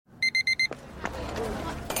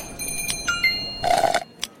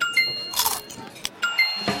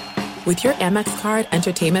With your Amex card,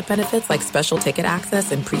 entertainment benefits like special ticket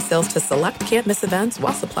access and pre-sales to select can't-miss events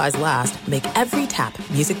while supplies last make every tap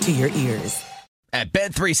music to your ears. At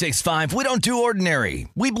Bet365, we don't do ordinary.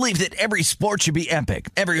 We believe that every sport should be epic.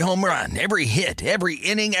 Every home run, every hit, every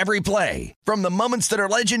inning, every play. From the moments that are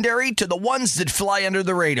legendary to the ones that fly under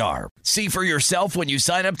the radar. See for yourself when you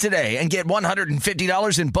sign up today and get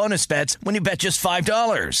 $150 in bonus bets when you bet just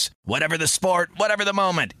 $5. Whatever the sport, whatever the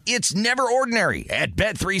moment, it's never ordinary at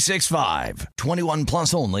Bet365. 21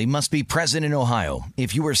 plus only. Must be present in Ohio.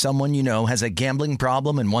 If you or someone you know has a gambling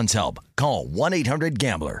problem and wants help, call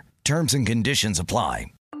 1-800-GAMBLER. Terms and conditions apply.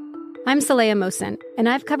 I'm Saleha Mohsen, and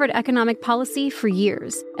I've covered economic policy for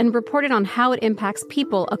years and reported on how it impacts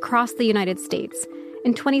people across the United States.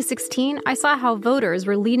 In 2016, I saw how voters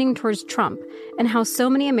were leaning towards Trump and how so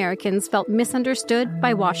many Americans felt misunderstood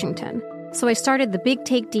by Washington. So I started The Big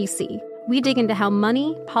Take DC. We dig into how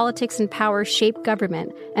money, politics, and power shape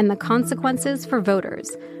government and the consequences for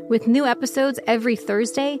voters. With new episodes every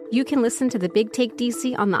Thursday, you can listen to The Big Take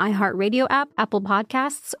DC on the iHeartRadio app, Apple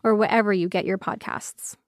Podcasts, or wherever you get your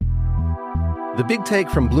podcasts. The Big Take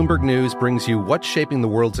from Bloomberg News brings you what's shaping the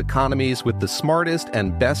world's economies with the smartest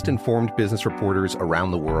and best-informed business reporters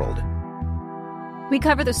around the world. We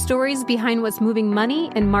cover the stories behind what's moving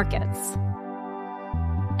money and markets,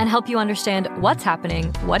 and help you understand what's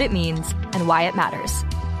happening, what it means, and why it matters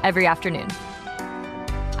every afternoon.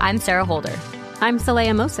 I'm Sarah Holder. I'm Saleha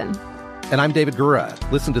Mohsen. And I'm David Gura.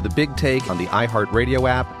 Listen to The Big Take on the iHeartRadio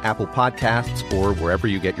app, Apple Podcasts, or wherever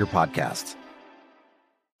you get your podcasts.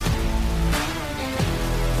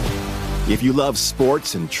 If you love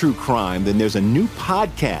sports and true crime, then there's a new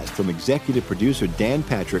podcast from executive producer Dan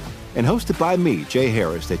Patrick and hosted by me, Jay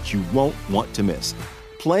Harris, that you won't want to miss.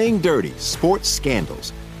 Playing Dirty: Sports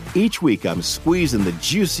Scandals. Each week, I'm squeezing the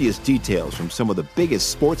juiciest details from some of the biggest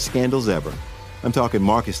sports scandals ever. I'm talking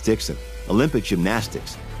Marcus Dixon, Olympic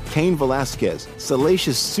gymnastics, Cain Velasquez,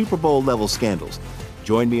 salacious Super Bowl-level scandals.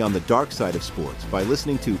 Join me on the dark side of sports by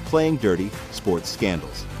listening to Playing Dirty: Sports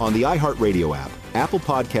Scandals on the iHeartRadio app, Apple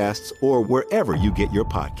Podcasts, or wherever you get your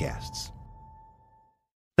podcasts.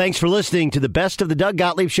 Thanks for listening to the Best of the Doug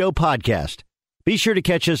Gottlieb Show podcast. Be sure to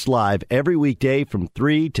catch us live every weekday from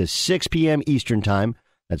 3 to 6 p.m. Eastern Time.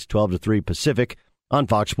 That's 12 to 3 Pacific on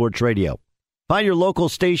Fox Sports Radio. Find your local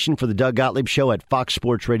station for the Doug Gottlieb Show at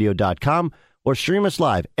foxsportsradio.com or stream us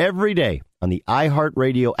live every day on the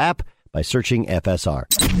iHeartRadio app by searching FSR.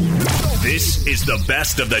 This is the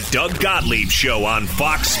Best of the Doug Gottlieb Show on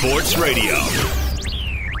Fox Sports Radio.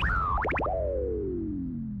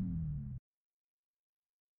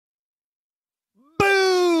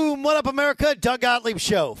 Boom! What up, America? Doug Gottlieb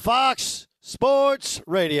Show, Fox Sports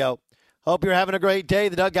Radio. Hope you're having a great day.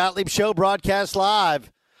 The Doug Gottlieb Show broadcast live.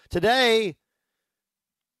 Today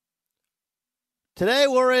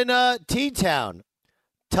we're in T-Town,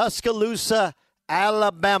 Tuscaloosa,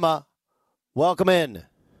 Alabama. Welcome in.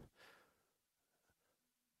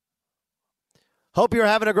 Hope you're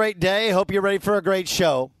having a great day. Hope you're ready for a great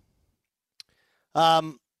show.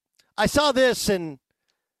 I saw this, and,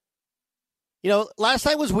 last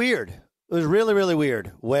night was weird. It was really, really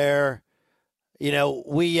weird, where,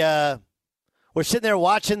 we're sitting there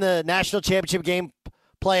watching the national championship game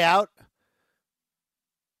play out.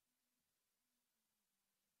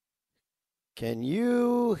 Can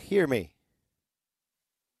you hear me?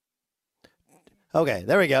 Okay,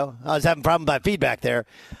 there we go. I was having a problem with my feedback there.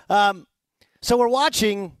 So we're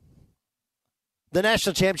watching the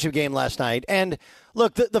national championship game last night. And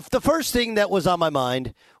look, the first thing that was on my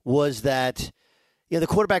mind was that the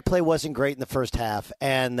quarterback play wasn't great in the first half,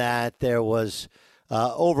 and that there was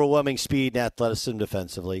overwhelming speed and athleticism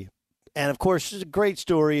defensively. And, of course, it's a great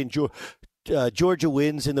story. And Georgia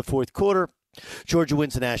wins in the fourth quarter. Georgia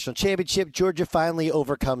wins the national championship. Georgia finally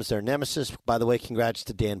overcomes their nemesis. By the way, congrats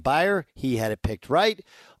to Dan Byer. He had it picked right.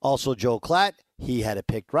 Also, Joel Klatt. He had it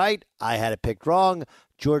picked right. I had it picked wrong.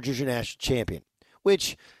 Georgia's your national champion,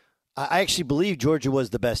 which I actually believe Georgia was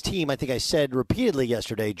the best team. I think I said repeatedly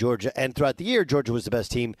yesterday, Georgia, and throughout the year, Georgia was the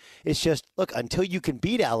best team. It's just, look, until you can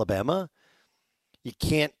beat Alabama, you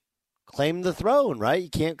can't claim the throne, right? You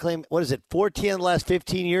can't claim, 14 of the last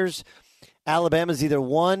 15 years, Alabama's either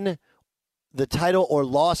won the title or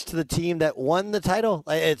lost to the team that won the title.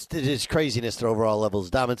 It's craziness, their overall levels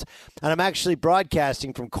of dominance. And I'm actually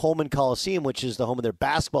broadcasting from Coleman Coliseum, which is the home of their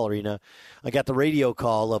basketball arena. I got the radio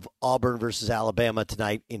call of Auburn versus Alabama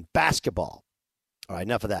tonight in basketball. All right,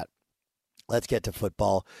 enough of that. Let's get to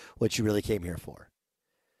football, what you really came here for.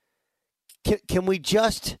 Can we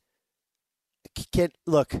just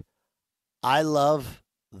look, I love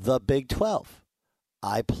the Big 12.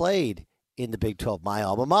 I played in the Big 12. My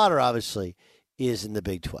alma mater, obviously, is in the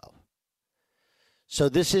Big 12. So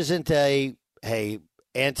this isn't a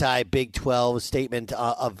anti-Big 12 statement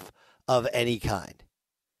of any kind.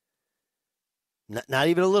 Not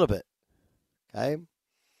even a little bit. Okay?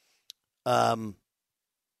 But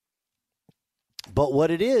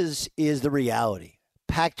what it is the reality.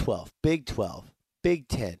 Pac-12, Big 12, Big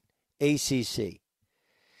 10, ACC.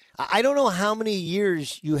 I don't know how many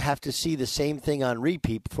years you have to see the same thing on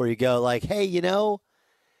repeat before you go like, hey,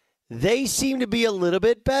 they seem to be a little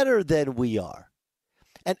bit better than we are.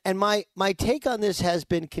 And my take on this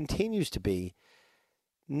continues to be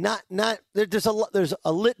there's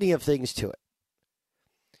a litany of things to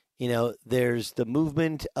it. There's the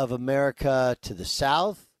movement of America to the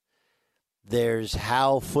South. There's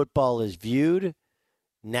how football is viewed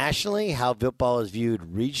nationally, how football is viewed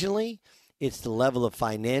regionally. It's the level of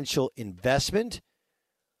financial investment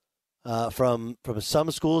from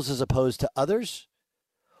some schools as opposed to others.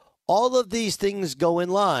 All of these things go in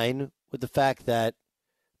line with the fact that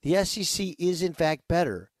the SEC is, in fact,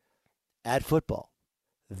 better at football.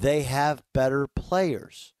 They have better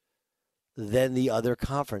players than the other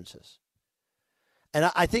conferences. And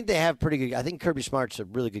I think they have pretty good. I think Kirby Smart's a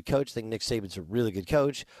really good coach. I think Nick Saban's a really good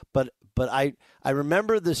coach. But I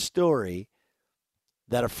remember the story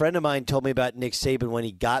that a friend of mine told me about Nick Saban when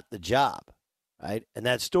he got the job, right? And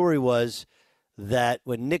that story was that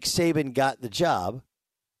when Nick Saban got the job,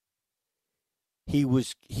 he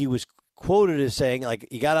was quoted as saying, like,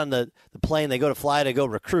 he got on the plane, they go to fly to go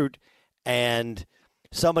recruit, and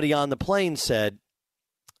somebody on the plane said,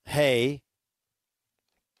 hey,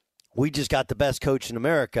 we just got the best coach in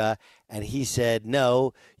America. And he said,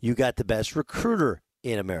 no, you got the best recruiter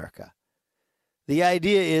in America. The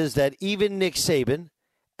idea is that even Nick Saban,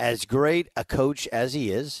 as great a coach as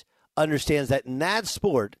he is, understands that in that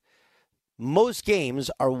sport, most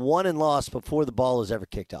games are won and lost before the ball is ever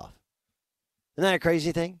kicked off. Isn't that a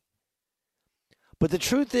crazy thing? But the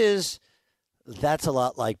truth is, that's a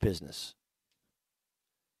lot like business.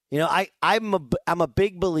 I'm a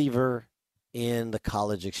big believer in the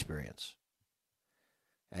college experience.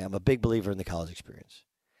 I'm a big believer in the college experience.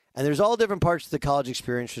 And there's all different parts of the college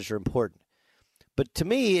experience which are important. But to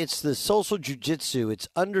me, it's the social jiu-jitsu. It's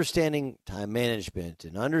understanding time management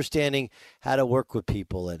and understanding how to work with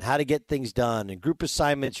people and how to get things done. And group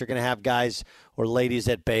assignments, you're going to have guys or ladies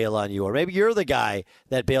that bail on you. Or maybe you're the guy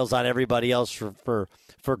that bails on everybody else for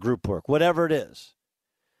group work, whatever it is.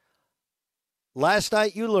 Last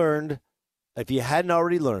night you learned, if you hadn't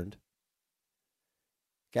already learned,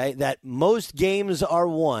 okay, that most games are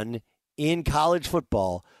won in college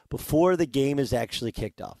football before the game is actually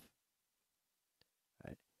kicked off.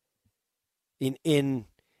 Right. In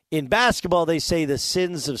basketball, they say the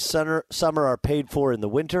sins of summer are paid for in the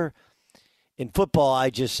winter. In football,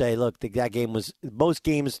 I just say, look, that game was most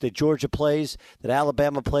games that Georgia plays, that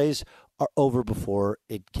Alabama plays, are over before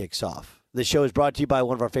it kicks off. This show is brought to you by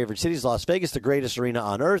one of our favorite cities, Las Vegas, the greatest arena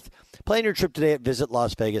on earth. Plan your trip today at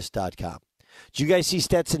visitlasvegas.com. Did you guys see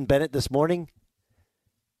Stetson Bennett this morning?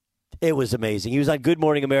 It was amazing. He was on Good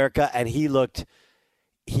Morning America, and he looked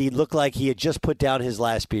like he had just put down his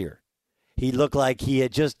last beer. He looked like he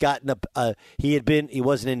had just gotten he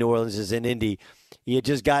wasn't in New Orleans, he was in Indy. He had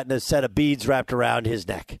just gotten a set of beads wrapped around his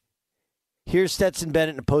neck. Here's Stetson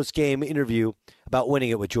Bennett in a post-game interview about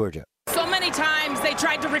winning it with Georgia. So many times they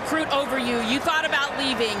tried to recruit over you. You thought about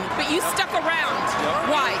leaving, but you stuck around.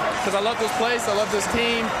 Why? Because I love this place. I love this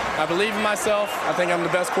team. I believe in myself. I think I'm the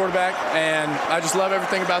best quarterback, and I just love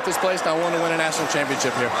everything about this place, and I want to win a national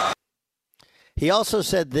championship here. He also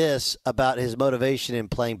said this about his motivation in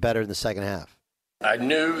playing better in the second half. I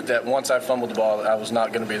knew that once I fumbled the ball, I was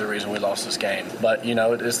not going to be the reason we lost this game. But,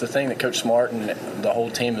 it's the thing that Coach Smart and the whole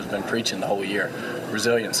team has been preaching the whole year.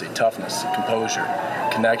 Resiliency, toughness, composure,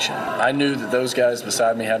 connection. I knew that those guys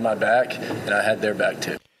beside me had my back, and I had their back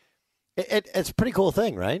too. It's a pretty cool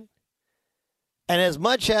thing, right? And as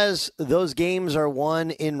much as those games are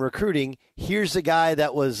won in recruiting, here's a guy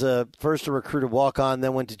that was first a recruit to walk on,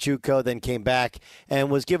 then went to JUCO, then came back and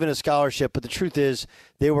was given a scholarship. But the truth is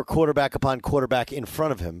they were quarterback upon quarterback in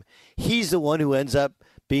front of him. He's the one who ends up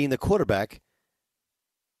being the quarterback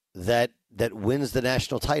that wins the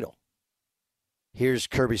national title. Here's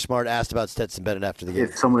Kirby Smart asked about Stetson Bennett after the game.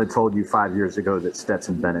 If someone had told you 5 years ago that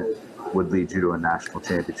Stetson Bennett would lead you to a national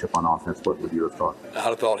championship on offense, what would you have thought? I'd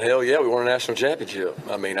have thought, hell yeah, we won a national championship.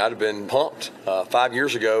 I mean, I'd have been pumped. 5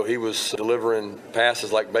 years ago, he was delivering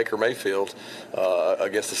passes like Baker Mayfield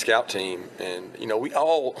against the scout team. And,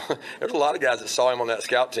 there's a lot of guys that saw him on that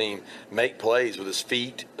scout team make plays with his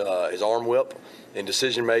feet, his arm whip, and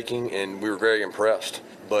decision-making, and we were very impressed.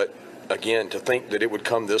 But, again, to think that it would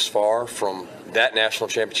come this far from that national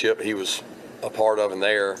championship, he was a part of in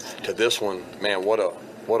there to this one, man, what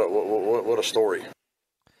a story.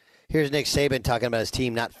 Here's Nick Saban talking about his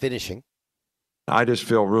team not finishing. I just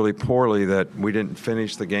feel really poorly that we didn't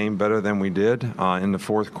finish the game better than we did in the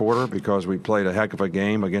fourth quarter because we played a heck of a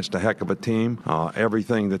game against a heck of a team.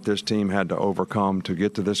 Everything that this team had to overcome to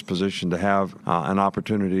get to this position to have an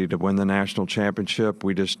opportunity to win the national championship,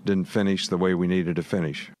 we just didn't finish the way we needed to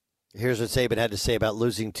finish. Here's what Saban had to say about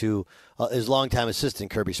losing to his longtime assistant,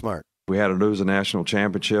 Kirby Smart. We had to lose a national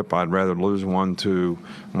championship. I'd rather lose one to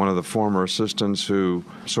one of the former assistants who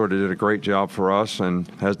sort of did a great job for us and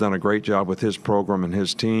has done a great job with his program and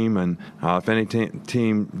his team. And if any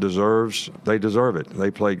team deserves, they deserve it.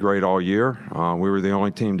 They played great all year. We were the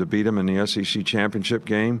only team to beat them in the SEC championship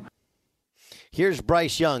game. Here's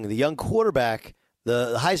Bryce Young, the young quarterback,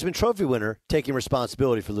 the Heisman Trophy winner, taking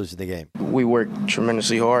responsibility for losing the game. We worked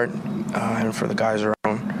tremendously hard, and for the guys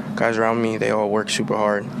around me, they all work super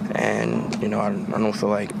hard, and I don't feel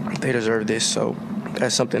like they deserve this. So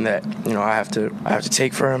that's something that I have to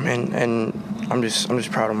take for them, and I'm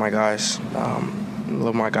just proud of my guys.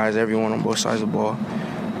 Love my guys, everyone on both sides of the ball.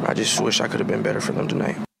 I just wish I could have been better for them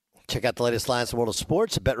tonight. Check out the latest lines in the world of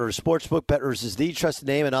sports at BetRivers Sportsbook. BetRivers is the trusted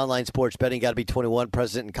name in online sports betting. Got to be 21,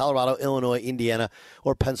 present in Colorado, Illinois, Indiana,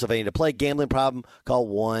 or Pennsylvania. To play gambling problem, call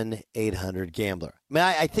 1-800-GAMBLER.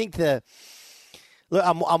 I think look,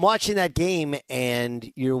 I'm watching that game, and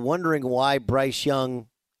you're wondering why Bryce Young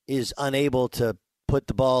is unable to put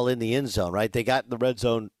the ball in the end zone, right? They got in the red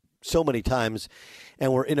zone so many times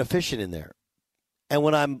and were inefficient in there. And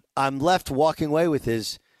when I'm left walking away with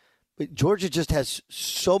is Georgia just has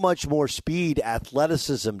so much more speed,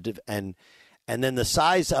 athleticism, and then the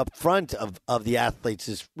size up front of the athletes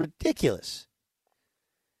is ridiculous.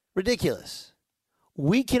 Ridiculous.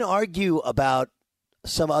 We can argue about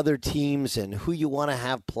some other teams and who you want to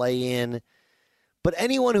have play in, but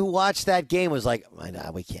anyone who watched that game was like,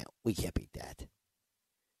 "No, we can't beat that.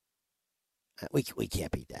 We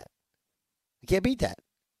can't beat that. We can't beat that."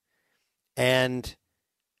 And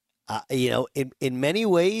in many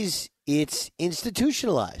ways, it's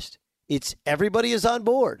institutionalized. It's everybody is on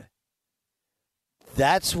board.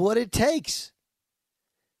 That's what it takes.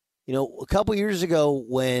 A couple years ago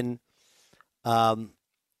when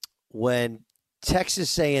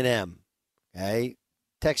Texas A&M,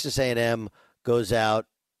 Texas A&M goes out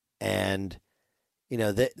and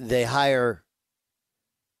they hire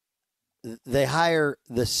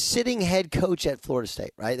the sitting head coach at Florida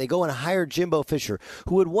State, right? They go and hire Jimbo Fisher,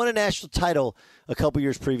 who had won a national title a couple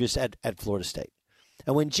years previous at Florida State.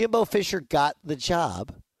 And when Jimbo Fisher got the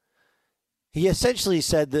job, he essentially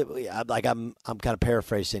said that, like I'm kind of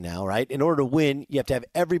paraphrasing now, right? In order to win, you have to have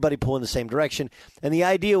everybody pull in the same direction. And the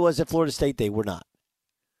idea was at Florida State, they were not.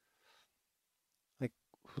 Like,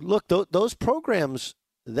 look, those programs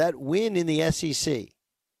that win in the SEC,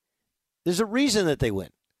 there's a reason that they win.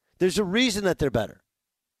 There's a reason that they're better.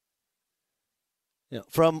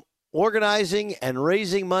 From organizing and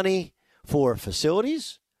raising money for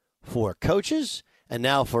facilities, for coaches, and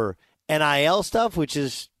now for NIL stuff, which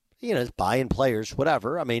is, buying players,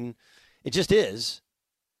 whatever. It just is.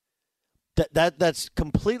 That's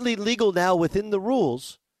completely legal now within the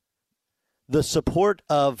rules. The support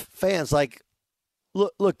of fans,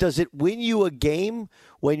 look, does it win you a game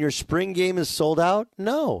when your spring game is sold out?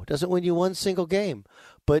 No, it doesn't win you one single game.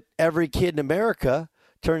 But every kid in America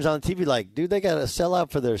turns on TV like, dude, they got to sell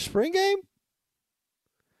out for their spring game?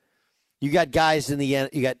 You got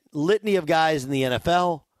litany of guys in the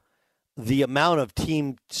NFL. The amount of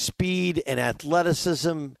team speed and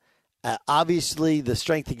athleticism, obviously the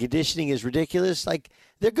strength and conditioning is ridiculous.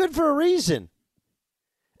 They're good for a reason.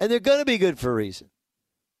 And they're going to be good for a reason.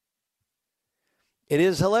 It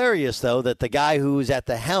is hilarious, though, that the guy who's at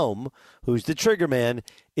the helm, who's the trigger man,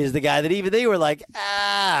 is the guy that even they were like,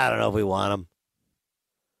 I don't know if we want him.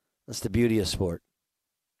 That's the beauty of sport,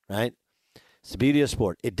 right? It's the beauty of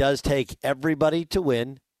sport. It does take everybody to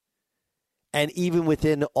win. And even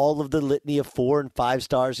within all of the litany of 4 and 5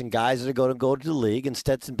 stars and guys that are going to go to the league, and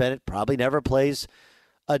Stetson Bennett probably never plays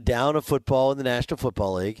a down of football in the National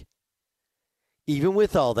Football League. Even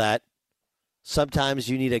with all that, sometimes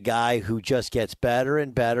you need a guy who just gets better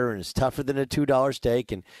and better and is tougher than a $2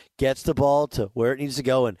 steak and gets the ball to where it needs to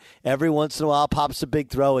go, and every once in a while pops a big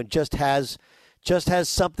throw and just has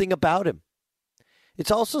something about him.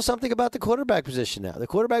 It's also something about the quarterback position now. The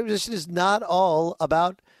quarterback position is not all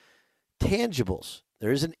about tangibles.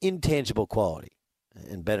 There is an intangible quality,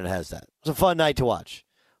 and Bennett has that. It was a fun night to watch.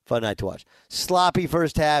 Sloppy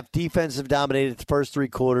first half. Defensive dominated the first 3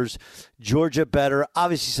 quarters. Georgia better.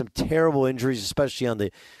 Obviously, some terrible injuries, especially on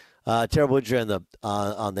the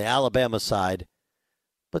Alabama side.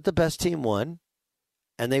 but the best team won,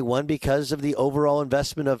 and they won because of the overall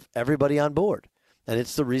investment of everybody on board. And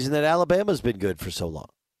it's the reason that Alabama's been good for so long.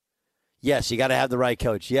 Yes, you got to have the right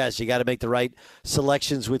coach. Yes, you got to make the right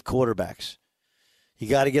selections with quarterbacks. You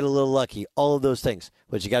got to get a little lucky, all of those things.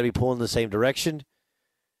 But you got to be pulling in the same direction.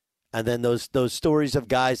 And then those stories of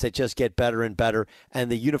guys that just get better and better,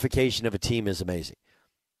 and the unification of a team is amazing.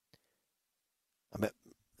 I mean,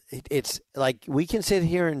 it's like we can sit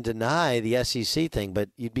here and deny the SEC thing, but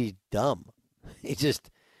you'd be dumb. It just,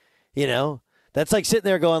 that's like sitting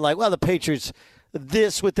there going like, well, the Patriots,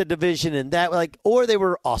 this with the division and that, like, or they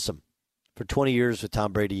were awesome. For 20 years with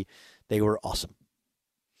Tom Brady, they were awesome.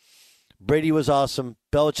 Brady was awesome.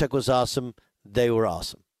 Belichick was awesome. They were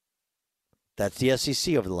awesome. That's the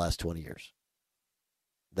SEC over the last 20 years.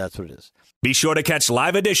 That's what it is. Be sure to catch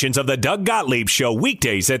live editions of the Doug Gottlieb Show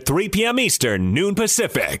weekdays at 3 p.m. Eastern, noon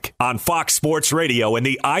Pacific, on Fox Sports Radio and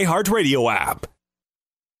the iHeartRadio app.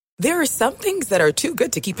 There are some things that are too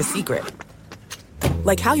good to keep a secret.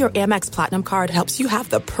 Like how your Amex Platinum card helps you have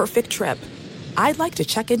the perfect trip. I'd like to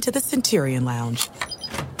check into the Centurion Lounge.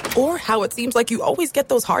 Or how it seems like you always get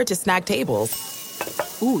those hard-to-snag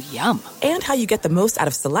tables. Ooh, yum. And how you get the most out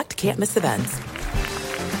of select can't-miss events.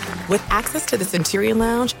 With access to the Centurion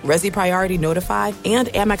Lounge, Resi Priority Notify, and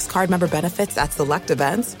Amex card member benefits at select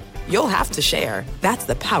events, you'll have to share. That's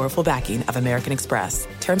the powerful backing of American Express.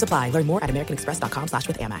 Terms apply. Learn more at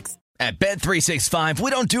americanexpress.com/withAmex. At Bet365, we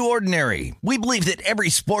don't do ordinary. We believe that every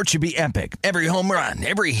sport should be epic. Every home run,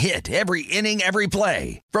 every hit, every inning, every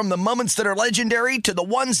play. From the moments that are legendary to the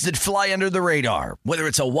ones that fly under the radar. Whether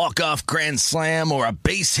it's a walk-off grand slam or a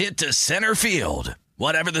base hit to center field.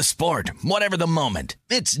 Whatever the sport, whatever the moment.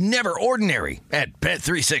 It's never ordinary at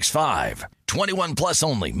Bet365. 21 plus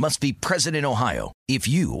only. Must be present in Ohio. If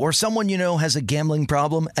you or someone you know has a gambling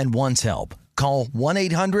problem and wants help, call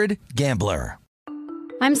 1-800-GAMBLER.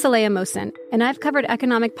 I'm Saleha Mohsen, and I've covered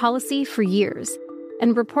economic policy for years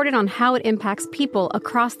and reported on how it impacts people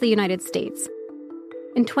across the United States.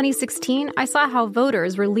 In 2016, I saw how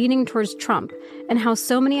voters were leaning towards Trump and how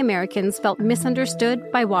so many Americans felt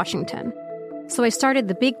misunderstood by Washington. So I started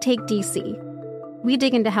the Big Take DC. We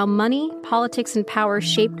dig into how money, politics, and power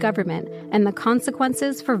shape government and the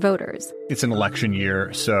consequences for voters. It's an election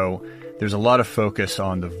year, so there's a lot of focus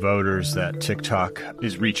on the voters that TikTok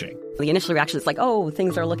is reaching. The initial reaction is like, oh,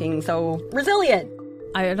 things are looking so resilient.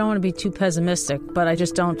 I don't want to be too pessimistic, but I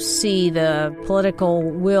just don't see the political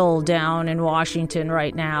will down in Washington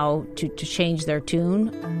right now to change their tune.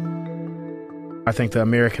 I think the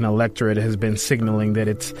American electorate has been signaling that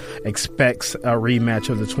it expects a rematch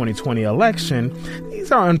of the 2020 election.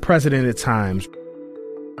 These are unprecedented times.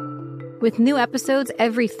 With new episodes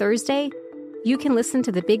every Thursday, you can listen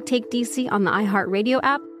to the Big Take DC on the iHeartRadio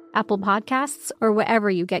app, Apple Podcasts, or wherever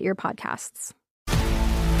you get your podcasts.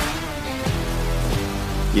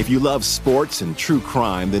 If you love sports and true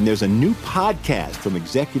crime, then there's a new podcast from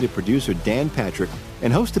executive producer Dan Patrick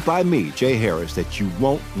and hosted by me, Jay Harris, that you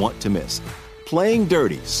won't want to miss. Playing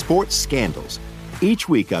Dirty: Sports Scandals. Each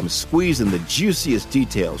week, I'm squeezing the juiciest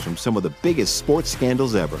details from some of the biggest sports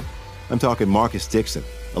scandals ever. I'm talking Marcus Dixon,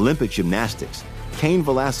 Olympic gymnastics, Cain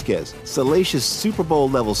Velasquez, salacious Super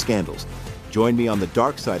Bowl-level scandals. Join me on the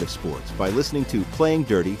dark side of sports by listening to Playing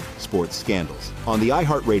Dirty: Sports Scandals on the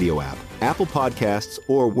iHeartRadio app, Apple Podcasts,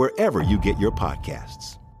 or wherever you get your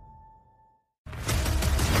podcasts.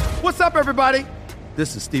 What's up, everybody?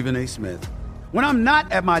 This is Stephen A. Smith. When I'm not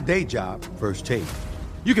at my day job, First Take,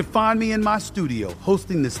 you can find me in my studio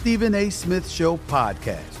hosting the Stephen A. Smith Show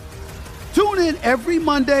podcast. Tune in every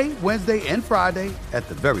Monday, Wednesday, and Friday, at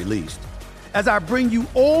the very least, as I bring you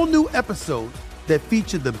all new episodes that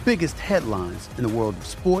feature the biggest headlines in the world of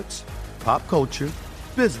sports, pop culture,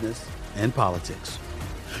 business, and politics.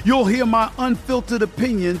 You'll hear my unfiltered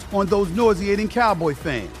opinions on those nauseating Cowboy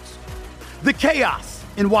fans, the chaos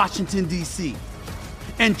in Washington, D.C.,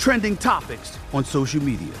 and trending topics on social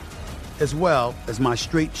media, as well as my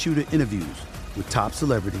straight shooter interviews with top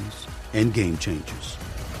celebrities and game changers.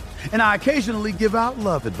 And I occasionally give out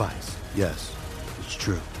love advice. Yes, it's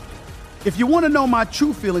true. If you want to know my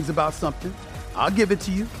true feelings about something, I'll give it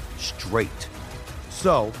to you straight.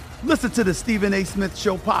 So listen to the Stephen A. Smith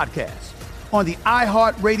Show podcast on the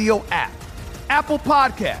iHeartRadio app, Apple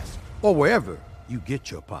Podcasts, or wherever you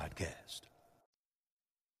get your podcast.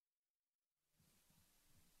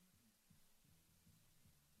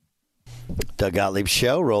 Doug Gottlieb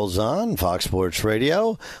Show rolls on Fox Sports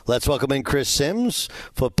Radio. Let's welcome in Chris Sims,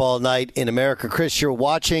 Football Night in America. Chris, you're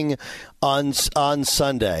watching on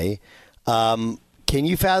Sunday. Can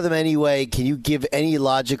you fathom any way, can you give any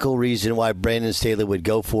logical reason why Brandon Staley would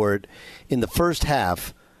go for it in the first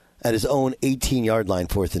half at his own 18-yard line,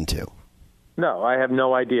 4th and 2? No, I have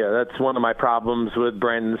no idea. That's one of my problems with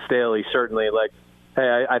Brandon Staley, certainly. Like,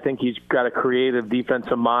 hey, I think he's got a creative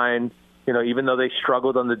defensive mind. You know, even though they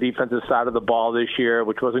struggled on the defensive side of the ball this year,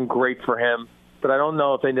 which wasn't great for him. But I don't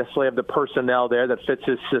know if they necessarily have the personnel there that fits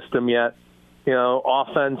his system yet. You know,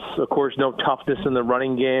 offense, of course, no toughness in the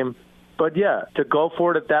running game. But, yeah, to go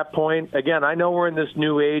for it at that point, again, I know we're in this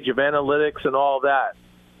new age of analytics and all that,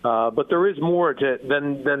 but there is more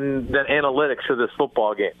than analytics to this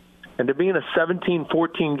football game. And to be in a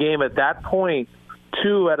 17-14 game at that point,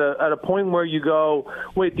 too, at a point where you go,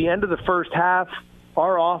 wait, the end of the first half,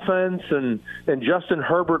 our offense and Justin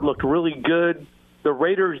Herbert looked really good. The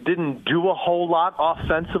Raiders didn't do a whole lot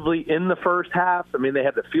offensively in the first half. I mean, they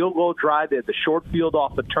had the field goal drive. They had the short field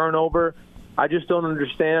off the turnover. I just don't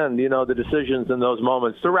understand, the decisions in those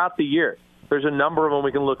moments throughout the year. There's a number of them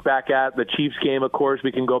we can look back at. The Chiefs game, of course,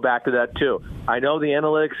 we can go back to that too. I know the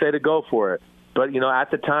analytics say to go for it. But,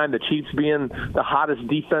 at the time, the Chiefs being the hottest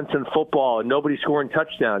defense in football and nobody scoring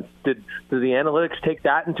touchdowns, did the analytics take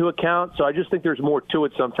that into account? So I just think there's more to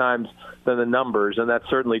it sometimes than the numbers, and that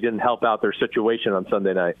certainly didn't help out their situation on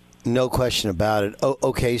Sunday night. No question about it.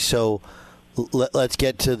 Okay, so let's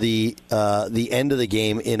get to the end of the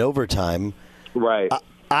game in overtime. Right.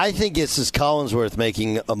 I think this is Collinsworth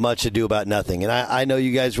making a much ado about nothing. And I know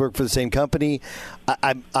you guys work for the same company.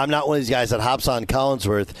 I'm not one of these guys that hops on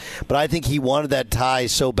Collinsworth, but I think he wanted that tie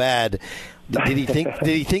so bad. Did he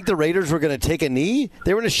think the Raiders were going to take a knee?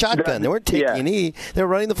 They were in a shotgun. They weren't taking a knee. They were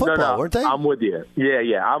running the football, weren't they? I'm with you.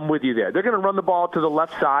 Yeah, I'm with you there. They're going to run the ball to the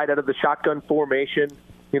left side out of the shotgun formation.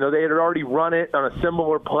 They had already run it on a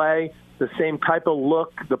similar play, the same type of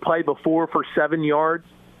look, the play before for 7 yards.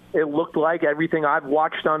 It looked like everything I've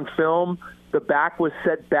watched on film. The back was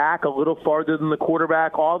set back a little farther than the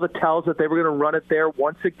quarterback. All the tells that they were going to run it there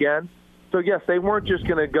once again. So, yes, they weren't just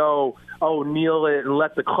going to go, kneel it and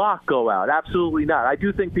let the clock go out. Absolutely not. I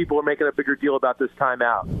do think people are making a bigger deal about this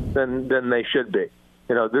timeout than they should be.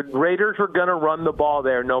 The Raiders were going to run the ball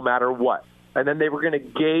there no matter what. And then they were going to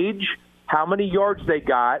gauge how many yards they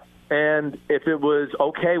got. And if it was,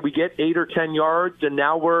 okay, we get 8 or 10 yards, and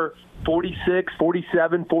now we're 46,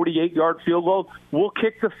 47, 48-yard field goal, we'll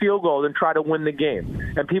kick the field goal and try to win the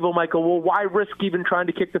game. And people might go, well, why risk even trying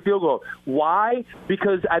to kick the field goal? Why?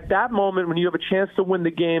 Because at that moment, when you have a chance to win the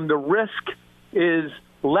game, the risk is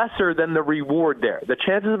lesser than the reward there. The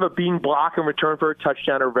chances of it being blocked and returned for a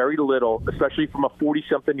touchdown are very little, especially from a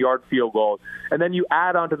 40-something-yard field goal. And then you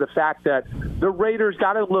add on to the fact that the Raiders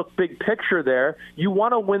got to look big picture there. You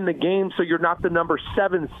want to win the game so you're not the number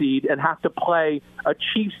 7 seed and have to play a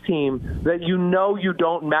Chiefs team that you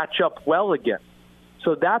don't match up well against.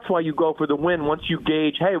 So that's why you go for the win once you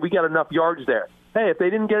gauge, hey, we got enough yards there. Hey, if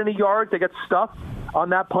they didn't get any yards, they got stuffed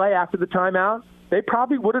on that play after the timeout, they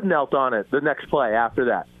probably would have knelt on it the next play after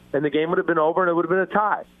that. And the game would have been over and it would have been a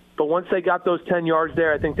tie. But once they got those 10 yards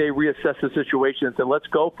there, I think they reassessed the situation and said, let's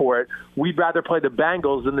go for it. We'd rather play the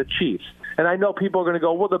Bengals than the Chiefs. And I know people are going to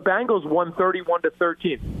go, well, the Bengals won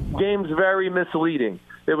 31-13. Game's very misleading.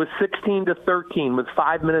 It was 16-13 with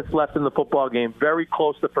 5 minutes left in the football game. Very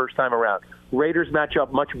close the first time around. Raiders match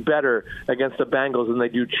up much better against the Bengals than they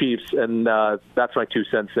do Chiefs, and that's my 2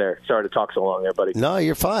 cents there. Sorry to talk so long there, buddy. No,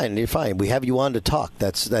 you're fine. You're fine. We have you on to talk.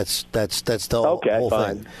 That's the whole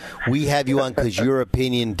thing. We have you on because your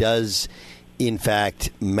opinion does, in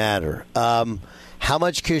fact, matter. How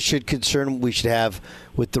much concern we should have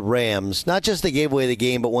with the Rams? Not just they gave away the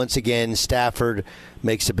game, but once again, Stafford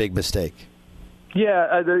makes a big mistake.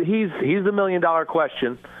 Yeah, he's the $1 million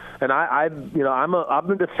question. And I'm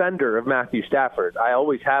a defender of Matthew Stafford. I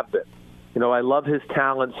always have been. I love his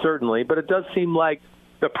talent, certainly, but it does seem like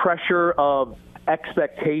the pressure of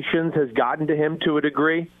expectations has gotten to him to a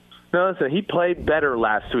degree. No, listen, he played better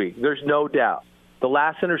last week. There's no doubt. The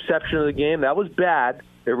last interception of the game, that was bad.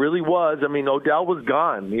 It really was. I mean, Odell was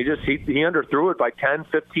gone. He underthrew it by 10,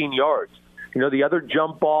 15 yards. The other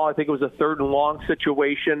jump ball, I think it was a 3rd and long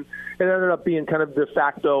situation. It ended up being kind of de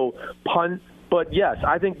facto punt. But, yes,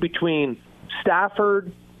 I think between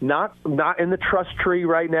Stafford, not in the trust tree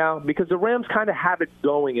right now, because the Rams kind of have it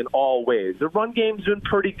going in all ways. The run game's been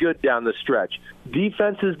pretty good down the stretch.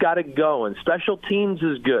 Defense has got it going. Special teams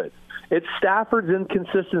is good. It's Stafford's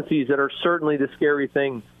inconsistencies that are certainly the scary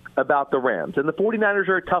thing about the Rams. And the 49ers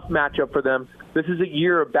are a tough matchup for them. This is a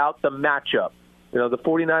year about the matchup. The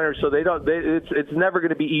 49ers, so it's never going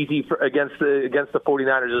to be easy against the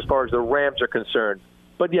 49ers as far as the Rams are concerned.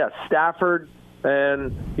 But, yes, Stafford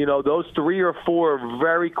and, those 3 or 4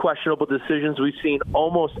 very questionable decisions we've seen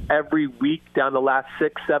almost every week down the last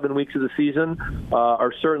 6-7 weeks of the season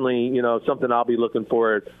are certainly, something I'll be looking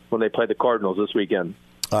for when they play the Cardinals this weekend.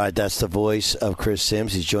 All right, that's the voice of Chris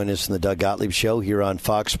Sims. He's joining us in the Doug Gottlieb Show here on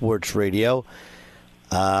Fox Sports Radio.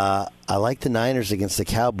 I like the Niners against the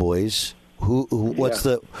Cowboys. What's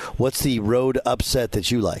the road upset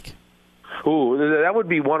that you like? Ooh, that would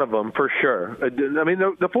be one of them for sure. I mean,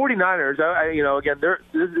 the 49ers, again,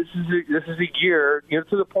 this is a year,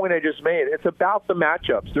 to the point I just made. It's about the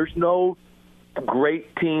matchups. There's no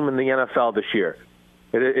great team in the NFL this year.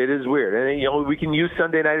 It is weird. And, we can use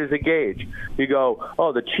Sunday night as a gauge. You go,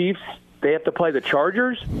 the Chiefs, they have to play the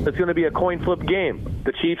Chargers. It's going to be a coin flip game.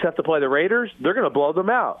 The Chiefs have to play the Raiders. They're going to blow them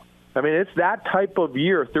out. I mean, it's that type of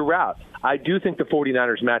year throughout. I do think the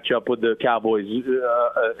 49ers match up with the Cowboys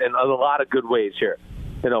in a lot of good ways here.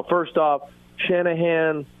 First off,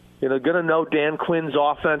 Shanahan, going to know Dan Quinn's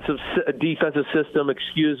defensive system,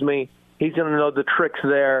 He's going to know the tricks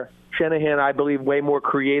there. Shanahan, I believe, way more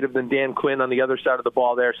creative than Dan Quinn on the other side of the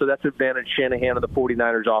ball there, so that's advantage Shanahan of the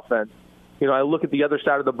 49ers offense. I look at the other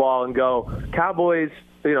side of the ball and go, Cowboys,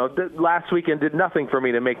 last weekend did nothing for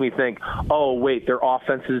me to make me think, oh, wait, their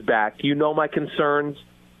offense is back. My concerns.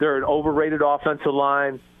 They're an overrated offensive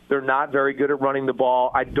line. They're not very good at running the ball.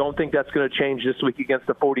 I don't think that's going to change this week against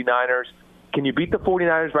the 49ers. Can you beat the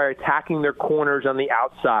 49ers by attacking their corners on the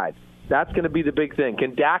outside? That's going to be the big thing.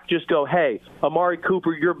 Can Dak just go, hey, Amari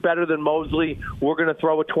Cooper, you're better than Mosley. We're going to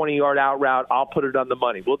throw a 20-yard out route. I'll put it on the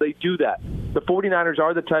money. Will they do that? The 49ers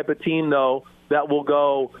are the type of team, though, that will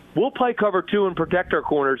go, we'll play cover 2 and protect our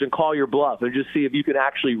corners and call your bluff and just see if you can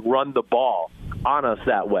actually run the ball on us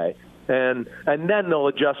that way. And then they'll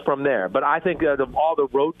adjust from there. But I think out of all the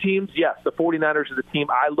road teams, yes, the 49ers are the team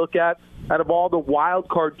I look at. Out of all the wild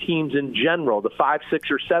card teams in general, the 5,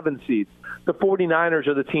 6, or 7 seeds, the 49ers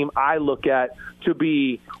are the team I look at to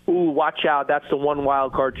be, watch out, that's the one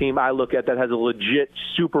wild card team I look at that has a legit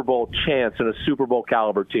Super Bowl chance and a Super Bowl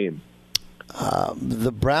caliber team.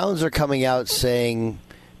 The Browns are coming out saying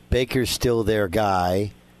Baker's still their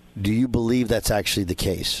guy. Do you believe that's actually the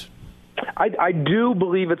case? I do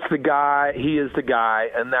believe it's the guy. He is the guy,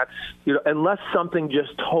 and that's unless something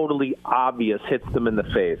just totally obvious hits them in the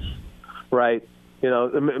face, right?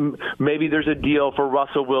 Maybe there's a deal for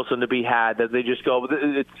Russell Wilson to be had that they just go,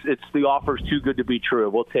 it's the offer's too good to be true.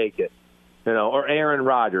 We'll take it, or Aaron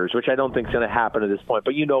Rodgers, which I don't think is going to happen at this point.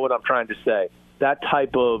 But you know what I'm trying to say. That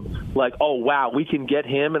type of oh wow, we can get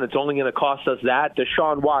him, and it's only going to cost us that.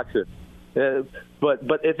 Deshaun Watson.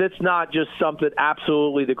 But if it's not just something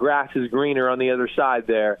absolutely the grass is greener on the other side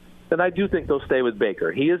there, then I do think they'll stay with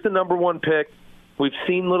Baker. He is the number one pick. We've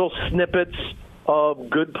seen little snippets of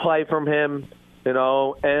good play from him,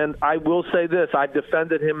 and I will say this. I've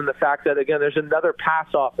defended him in the fact that, again, there's another pass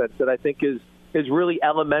offense that I think is really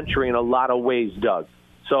elementary in a lot of ways, Doug.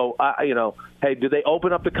 So, hey, do they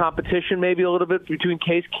open up the competition maybe a little bit between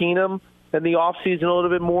Case Keenum in the offseason a little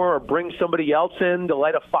bit more, or bring somebody else in to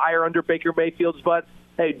light a fire under Baker Mayfield's butt?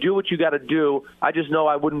 Hey, do what you got to do. I just know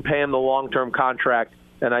I wouldn't pay him the long-term contract,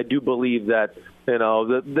 and I do believe that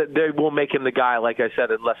that they will make him the guy, like I said,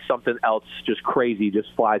 unless something else just crazy just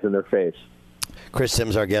flies in their face. Chris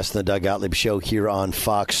Sims, our guest in the Doug Gottlieb Show here on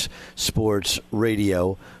Fox Sports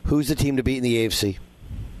Radio. Who's the team to beat in the AFC?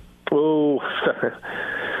 Oh,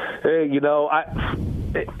 hey,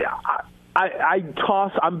 I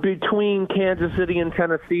toss. I'm between Kansas City and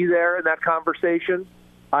Tennessee there in that conversation.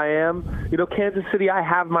 I am. Kansas City, I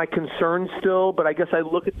have my concerns still, but I guess I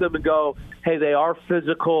look at them and go, hey, they are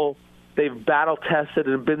physical. They've battle-tested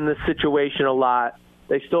and been in this situation a lot.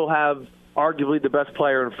 They still have arguably the best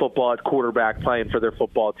player in football at quarterback playing for their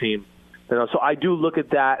football team. So I do look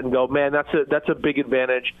at that and go, man, that's a big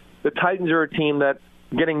advantage. The Titans are a team that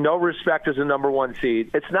getting no respect as a number one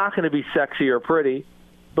seed. It's not going to be sexy or pretty.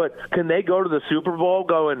 But can they go to the Super Bowl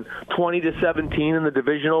going 20-17 in the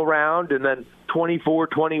divisional round and then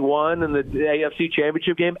 24-21 in the AFC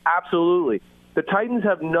Championship game? Absolutely. The Titans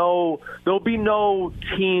have there'll be no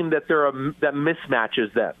team that that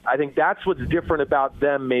mismatches them. I think that's what's different about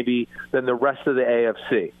them maybe than the rest of the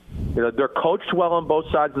AFC. They're coached well on both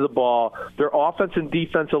sides of the ball. Their offense and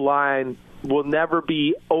defensive line will never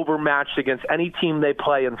be overmatched against any team they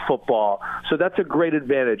play in football. So that's a great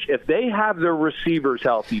advantage. If they have their receivers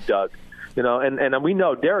healthy, Doug, and we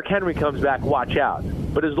know Derrick Henry comes back, watch out.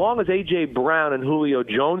 But as long as A.J. Brown and Julio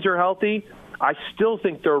Jones are healthy, I still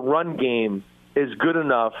think their run game is good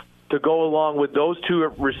enough to go along with those two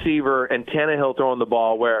receiver and Tannehill throwing the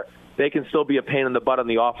ball where they can still be a pain in the butt on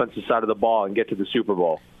the offensive side of the ball and get to the Super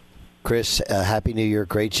Bowl. Chris, Happy New Year.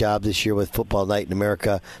 Great job this year with Football Night in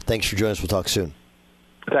America. Thanks for joining us. We'll talk soon.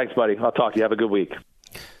 Thanks, buddy. I'll talk to you. Have a good week.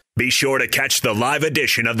 Be sure to catch the live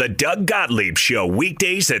edition of the Doug Gottlieb Show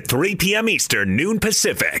weekdays at 3 p.m. Eastern, noon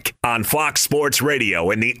Pacific on Fox Sports Radio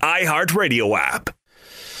and the iHeartRadio app.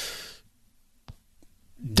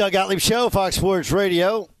 Doug Gottlieb Show, Fox Sports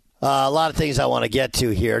Radio. A lot of things I want to get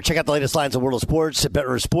to here. Check out the latest lines of World of Sports at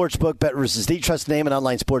BetRivers Sportsbook. BetRivers is the trusted name in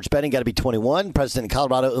online sports betting. Got to be 21. Present in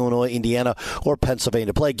Colorado, Illinois, Indiana, or Pennsylvania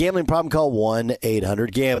to play. Gambling problem? Call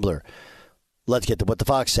 1-800-GAMBLER. Let's get to what the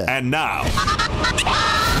Fox said. And now,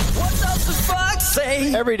 What does the Fox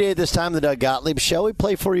say? Every day at this time, the Doug Gottlieb Show, we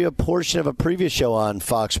play for you a portion of a previous show on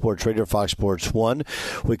Fox Sports Radio, Fox Sports 1.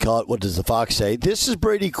 We call it What Does the Fox Say? This is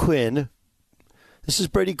Brady Quinn.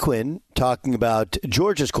 Talking about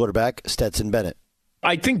Georgia's quarterback, Stetson Bennett.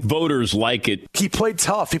 I think voters like it. He played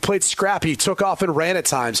tough. He played scrappy. He took off and ran at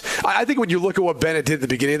times. I think when you look at what Bennett did at the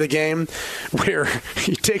beginning of the game, where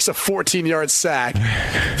he takes a 14-yard sack,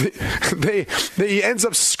 he ends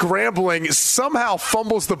up scrambling, somehow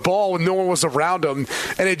fumbles the ball when no one was around him,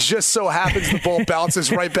 and it just so happens the ball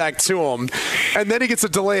bounces right back to him. And then he gets a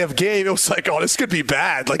delay of game. It was like, oh, this could be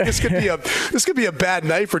bad. Like this could be a bad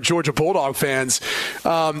night for Georgia Bulldog fans.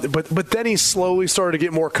 But then he slowly started to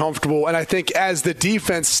get more comfortable, and I think as the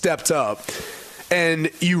defense stepped up and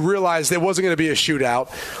you realized it wasn't going to be a shootout,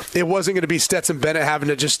 it wasn't going to be Stetson Bennett having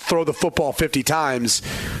to just throw the football 50 times,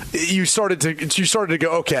 you started to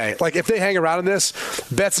go, okay, like if they hang around in this,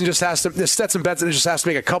 Stetson Bennett just has to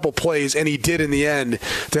make a couple plays, and he did in the end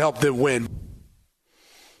to help them win.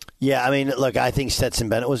 Yeah, I mean, look, I think Stetson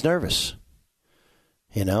Bennett was nervous.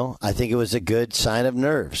 I think it was a good sign of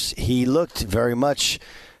nerves. He looked very much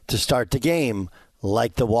to start the game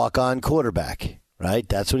like the walk-on quarterback. Right?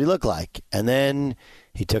 That's what he looked like. And then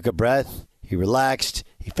he took a breath, he relaxed,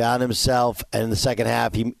 he found himself, and in the second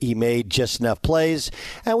half he made just enough plays.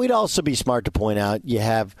 And we'd also be smart to point out you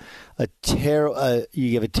have a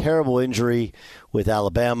terrible injury with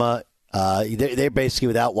Alabama. They're basically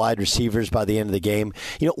without wide receivers by the end of the game.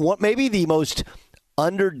 What maybe the most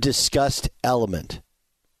under-discussed element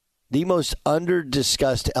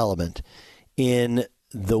in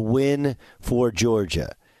the win for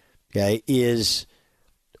Georgia, okay, is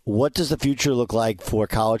what does the future look like for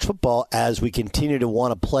college football as we continue to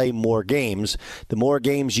want to play more games? The more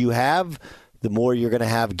games you have, the more you're going to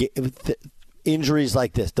have injuries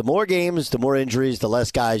like this. The more games, the more injuries, the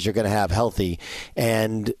less guys you're going to have healthy.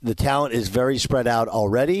 And the talent is very spread out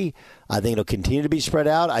already. I think it'll continue to be spread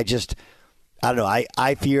out. I don't know.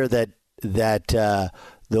 I fear that the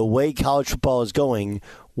way college football is going,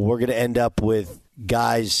 we're going to end up with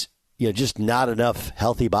guys just not enough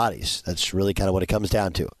healthy bodies. That's really kind of what it comes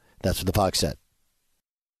down to. That's what the Fox said.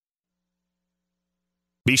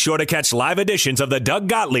 Be sure to catch live editions of the Doug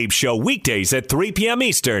Gottlieb Show weekdays at 3 p.m.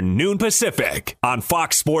 Eastern, noon Pacific, on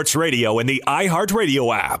Fox Sports Radio and the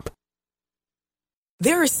iHeartRadio app.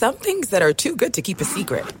 There are some things that are too good to keep a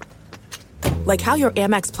secret. Like how your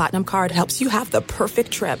Amex Platinum card helps you have the perfect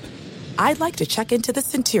trip. I'd like to check into the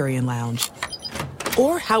Centurion Lounge.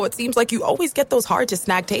 Or how it seems like you always get those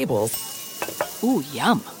hard-to-snag tables. Ooh,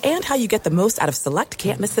 yum. And how you get the most out of select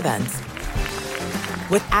can't-miss events.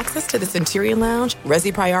 With access to the Centurion Lounge,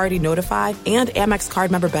 Resi Priority Notified, and Amex card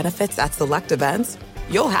member benefits at select events,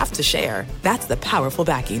 you'll have to share. That's the powerful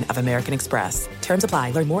backing of American Express. Terms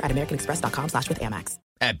apply. Learn more at americanexpress.com/withAmex.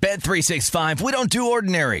 At Bet365, we don't do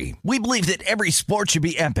ordinary. We believe that every sport should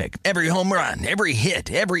be epic. Every home run, every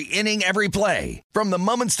hit, every inning, every play. From the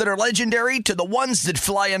moments that are legendary to the ones that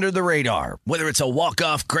fly under the radar. Whether it's a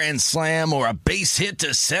walk-off grand slam or a base hit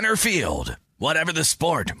to center field. Whatever the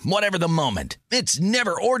sport, whatever the moment. It's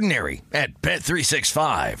never ordinary at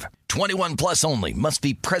Bet365. 21 plus only. Must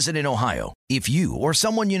be present in Ohio. If you or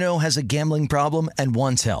someone you know has a gambling problem and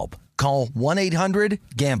wants help, call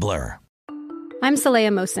 1-800-GAMBLER. I'm Saleha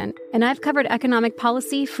Mohsen, and I've covered economic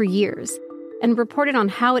policy for years and reported on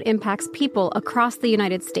how it impacts people across the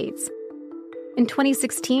United States. In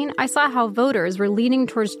 2016, I saw how voters were leaning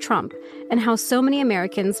towards Trump and how so many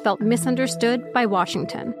Americans felt misunderstood by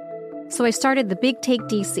Washington. So I started the Big Take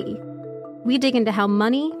DC. We dig into how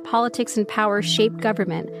money, politics, and power shape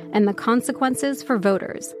government and the consequences for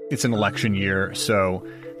voters. It's an election year, so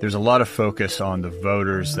there's a lot of focus on the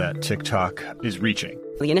voters that TikTok is reaching.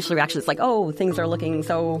 The initial reaction is like, oh, things are looking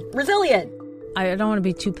so resilient. I don't want to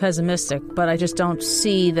be too pessimistic, but I just don't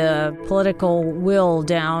see the political will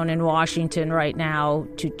down in Washington right now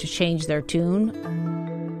to change their tune.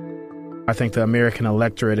 I think the American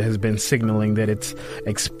electorate has been signaling that it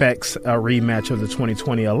expects a rematch of the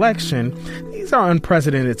 2020 election. These are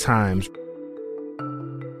unprecedented times.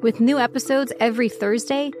 With new episodes every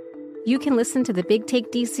Thursday, you can listen to the Big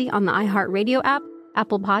Take DC on the iHeartRadio app,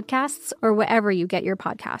 Apple Podcasts, or wherever you get your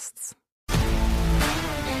podcasts.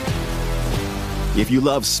 If you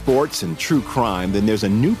love sports and true crime, then there's a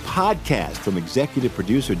new podcast from executive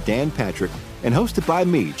producer Dan Patrick and hosted by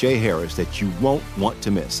me, Jay Harris, that you won't want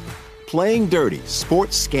to miss. Playing Dirty: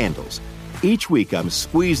 Sports Scandals. Each week, I'm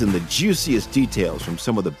squeezing the juiciest details from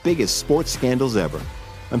some of the biggest sports scandals ever.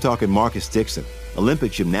 I'm talking Marcus Dixon,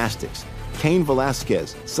 Olympic gymnastics, Cain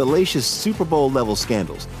Velasquez, salacious Super Bowl-level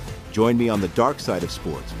scandals. Join me on the dark side of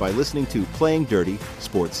sports by listening to Playing Dirty: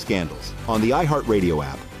 Sports Scandals on the iHeartRadio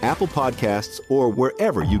app, Apple Podcasts, or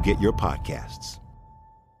wherever you get your podcasts.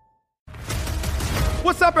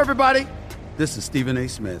 What's up, everybody? This is Stephen A.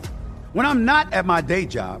 Smith. When I'm not at my day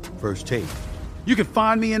job, First Take, you can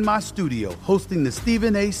find me in my studio hosting the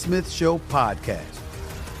Stephen A. Smith Show podcast.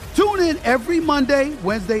 Tune in every Monday,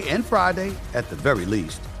 Wednesday, and Friday, at the very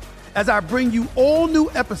least, as I bring you all new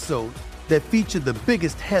episodes that feature the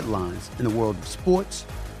biggest headlines in the world of sports,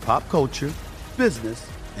 pop culture, business,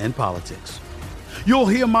 and politics. You'll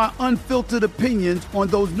hear my unfiltered opinions on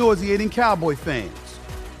those nauseating Cowboy fans,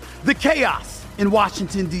 the chaos in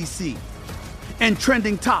Washington, D.C., and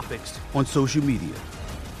trending topics on social media,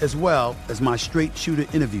 as well as my straight shooter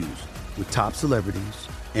interviews with top celebrities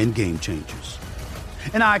and game changers.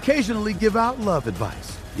 And I occasionally give out love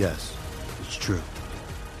advice. Yes, it's true.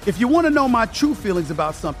 If you want to know my true feelings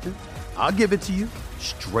about something, I'll give it to you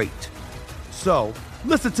straight. So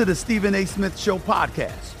listen to the Stephen A. Smith Show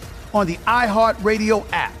podcast on the iHeartRadio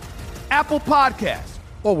app, Apple Podcasts,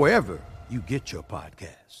 or wherever you get your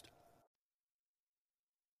podcast.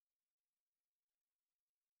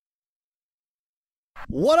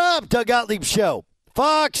 What up, Doug Gottlieb Show,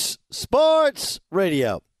 Fox Sports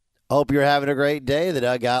Radio. Hope you're having a great day. The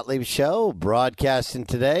Doug Gottlieb Show, broadcasting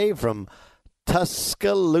today from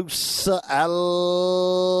Tuscaloosa,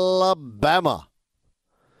 Alabama.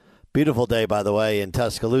 Beautiful day, by the way, in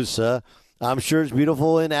Tuscaloosa. I'm sure it's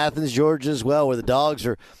beautiful in Athens, Georgia as well, where the Dogs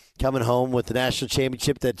are coming home with the national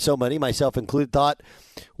championship that so many, myself included, thought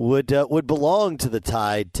would belong to the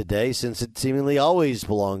Tide today, since it seemingly always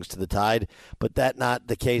belongs to the Tide. But that not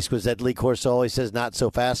the case, because Ed Lee Corso always says, not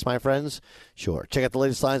so fast, my friends. Sure. Check out the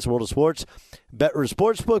latest lines in the world of sports. BetRivers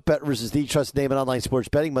Sportsbook. BetRivers is the trusted name in online sports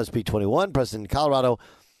betting. Must be 21. Present in Colorado,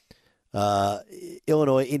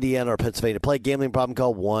 Illinois, Indiana, or Pennsylvania. Play gambling problem,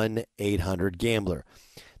 call 1-800-GAMBLER.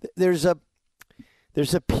 There's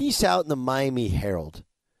a piece out in the Miami Herald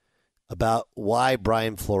about why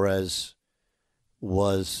Brian Flores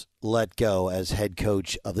was let go as head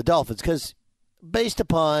coach of the Dolphins. Because based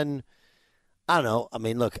upon, I don't know, I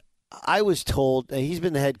mean, look, I was told he's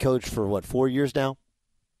been the head coach for, 4 years now?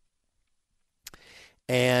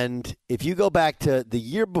 And if you go back to the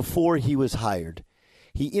year before he was hired,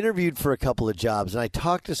 he interviewed for a couple of jobs. And I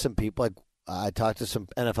talked to some people, I talked to some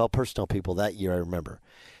NFL personnel people that year, I remember.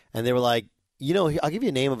 And they were like, I'll give you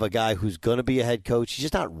a name of a guy who's going to be a head coach. He's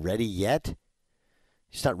just not ready yet.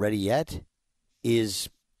 Is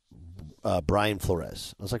Brian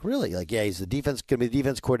Flores. I was like, really? Like, yeah, he's going to be the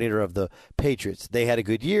defense coordinator of the Patriots. They had a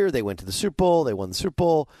good year. They went to the Super Bowl. They won the Super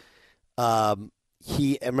Bowl. I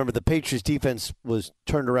remember the Patriots defense was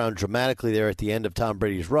turned around dramatically there at the end of Tom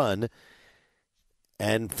Brady's run.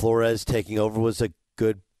 And Flores taking over was a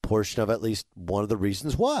good portion of at least one of the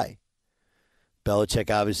reasons why.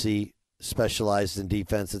 Belichick obviously specializes in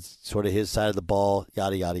defense. It's sort of his side of the ball,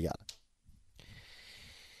 yada, yada, yada.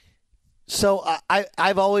 So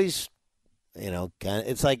I've always,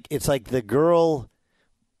 it's like the girl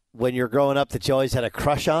when you're growing up that you always had a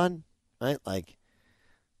crush on, right? Like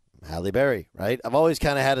Halle Berry, right? I've always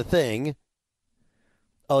kind of had a thing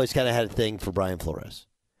for Brian Flores.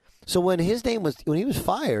 So when he was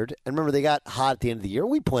fired, and remember they got hot at the end of the year,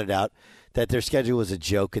 we pointed out that their schedule was a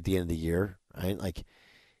joke at the end of the year, right? Like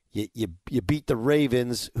you beat the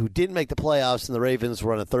Ravens, who didn't make the playoffs, and the Ravens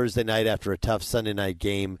were on a Thursday night after a tough Sunday night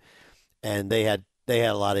game, and they had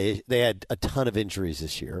a ton of injuries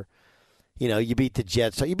this year. You beat the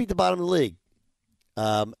Jets, so you beat the bottom of the league.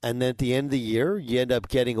 And then at the end of the year, you end up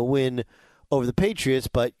getting a win over the Patriots,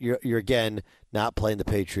 but you're again not playing the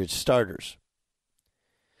Patriots starters.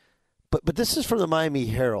 But this is from the Miami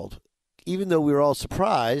Herald. Even though we were all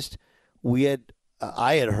surprised,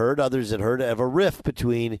 I had heard, others had heard of a rift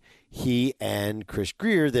between he and Chris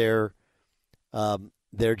Grier, their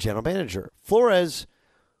general manager. Flores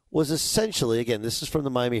was essentially, again, this is from the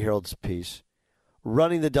Miami Herald's piece,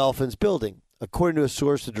 running the Dolphins building, according to a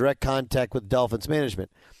source with direct contact with Dolphins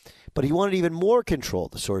management. But he wanted even more control,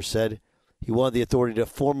 the source said. He wanted the authority to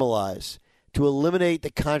formalize, to eliminate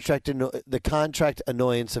the contract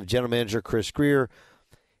annoyance of general manager Chris Grier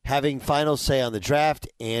having final say on the draft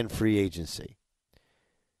and free agency.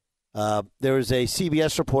 There was a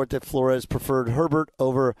CBS report that Flores preferred Herbert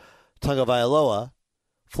over Tagovailoa.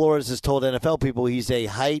 Flores has told NFL people he's a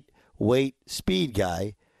height, weight, speed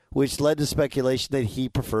guy, which led to speculation that he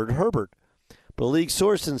preferred Herbert. But a league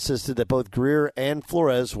source insisted that both Greer and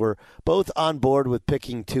Flores were both on board with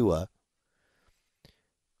picking Tua,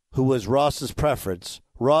 who was Ross's preference.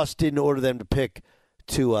 Ross didn't order them to pick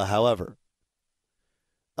Tua, however.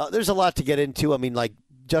 There's a lot to get into. I mean, like,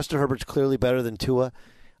 Justin Herbert's clearly better than Tua.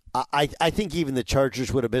 I think even the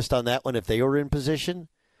Chargers would have missed on that one if they were in position.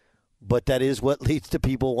 But that is what leads to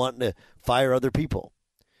people wanting to fire other people.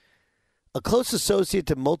 A close associate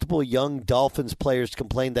to multiple young Dolphins players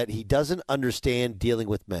complained that he doesn't understand dealing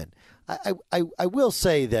with men. I will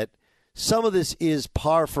say that some of this is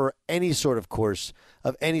par for any sort of course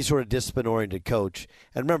of any sort of discipline-oriented coach.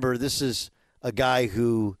 And remember, this is a guy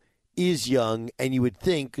who is young and you would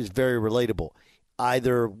think is very relatable.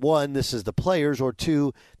 Either one, this is the players, or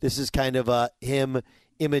two, this is kind of him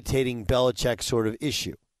imitating Belichick sort of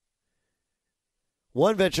issue.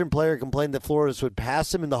 One veteran player complained that Flores would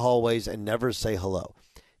pass him in the hallways and never say hello,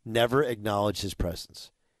 never acknowledge his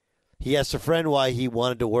presence. He asked a friend why he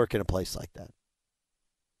wanted to work in a place like that.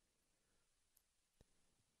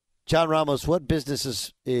 John Ramos, what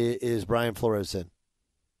business is Brian Flores in?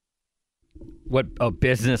 What, a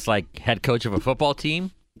business like head coach of a football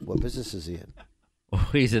team? What business is he in?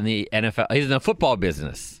 He's in the NFL. He's in the football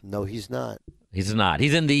business. No, he's not. He's not.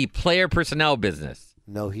 He's in the player personnel business.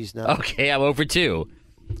 No, he's not. Okay, I'm over 2.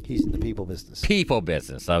 He's in the people business. People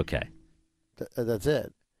business, okay. That's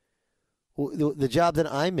it. The job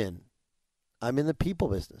that I'm in the people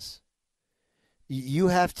business. You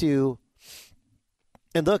have to,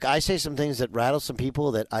 and look, I say some things that rattle some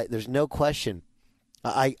people that there's no question.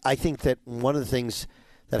 I think that one of the things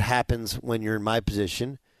that happens when you're in my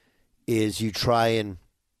position is you try and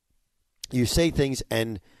you say things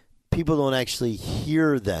and people don't actually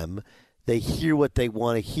hear them. They hear what they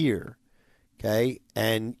want to hear, okay?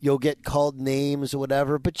 And you'll get called names or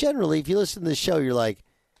whatever. But generally, if you listen to the show, you're like,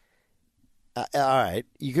 all right,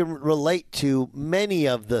 you can relate to many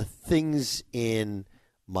of the things in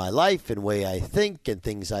my life and way I think and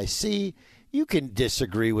things I see. You can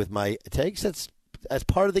disagree with my takes. That's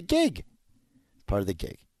part of the gig. Part of the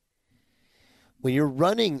gig. When you're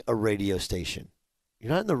running a radio station,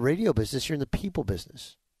 you're not in the radio business, you're in the people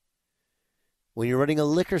business. When you're running a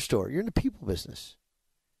liquor store, you're in the people business.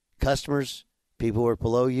 Customers, people who are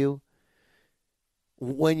below you.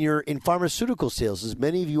 When you're in pharmaceutical sales, as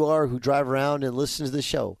many of you are who drive around and listen to the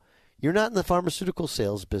show, you're not in the pharmaceutical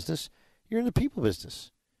sales business. You're in the people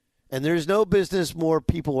business. And there's no business more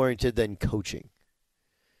people-oriented than coaching.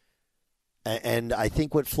 And I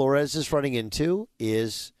think what Flores is running into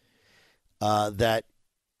is that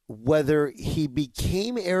whether he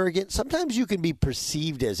became arrogant, sometimes you can be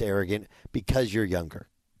perceived as arrogant because you're younger.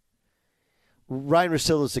 Ryan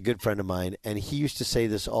Russillo is a good friend of mine, and he used to say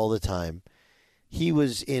this all the time. He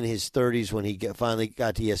was in his 30s when he finally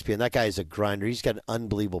got to ESPN. That guy is a grinder. He's got an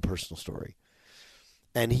unbelievable personal story.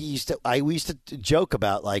 And we used to joke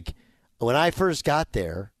about, like, when I first got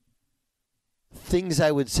there, things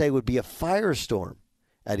I would say would be a firestorm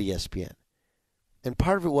at ESPN. And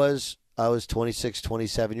part of it was I was 26,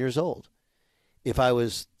 27 years old. If I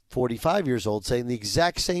was 45 years old saying the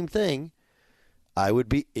exact same thing, it would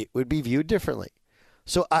be viewed differently.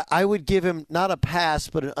 So I would give him not a pass,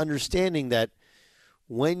 but an understanding that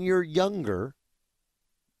when you're younger,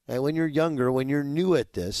 when you're new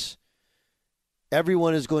at this,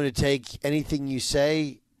 everyone is going to take anything you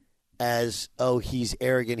say as, oh, he's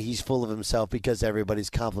arrogant, he's full of himself because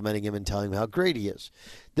everybody's complimenting him and telling him how great he is.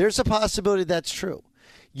 There's a possibility that's true.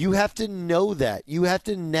 You have to know that. You have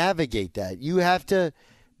to navigate that. You have to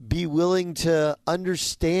be willing to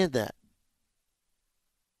understand that.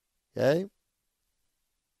 Okay?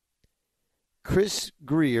 Chris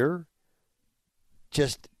Greer,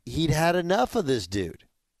 he'd had enough of this dude.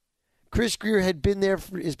 Chris Greer has been there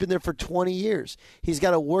for 20 years. He's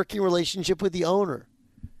got a working relationship with the owner.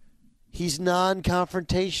 He's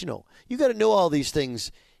non-confrontational. You got to know all these things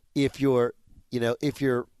if you're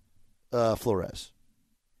Flores.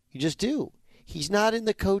 You just do. He's not in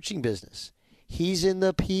the coaching business. He's in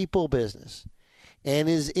the people business. And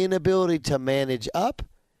his inability to manage up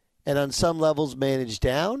and on some levels manage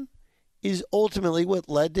down is ultimately what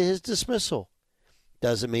led to his dismissal.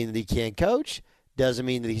 Doesn't mean that he can't coach. Doesn't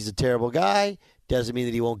mean that he's a terrible guy. Doesn't mean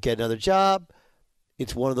that he won't get another job.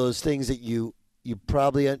 It's one of those things that you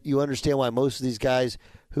understand why most of these guys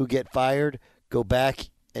who get fired go back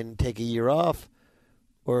and take a year off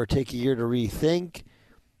or take a year to rethink,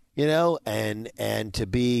 and to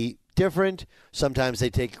be different. Sometimes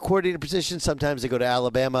they take a coordinator position. Sometimes they go to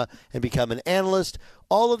Alabama and become an analyst.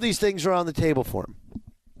 All of these things are on the table for him.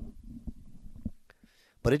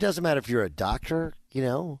 But it doesn't matter if you're a doctor,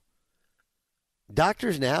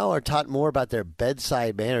 Doctors now are taught more about their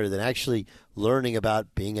bedside manner than actually learning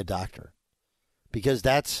about being a doctor, because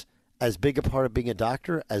that's as big a part of being a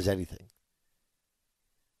doctor as anything.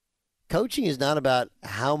 Coaching is not about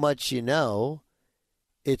how much you know.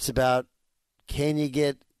 It's about, can you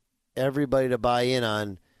get everybody to buy in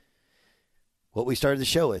on what we started the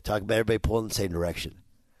show with, talking about everybody pulling in the same direction.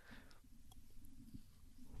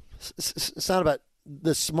 It's not about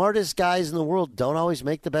the smartest guys in the world don't always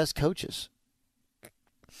make the best coaches.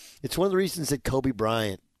 It's one of the reasons that Kobe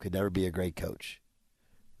Bryant could never be a great coach.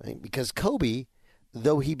 Right? Because Kobe,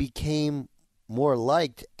 though he became more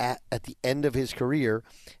liked at the end of his career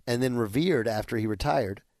and then revered after he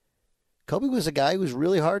retired, Kobe was a guy who was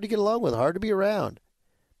really hard to get along with, hard to be around,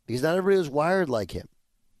 because not everybody was wired like him.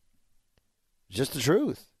 Just the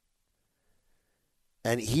truth.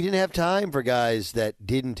 And he didn't have time for guys that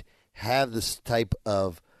didn't have this type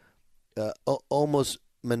of almost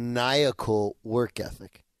maniacal work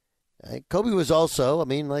ethic. Right? Kobe was also,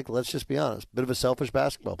 let's just be honest, a bit of a selfish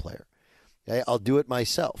basketball player. Okay? I'll do it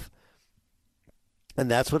myself. And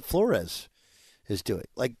that's what Flores is doing.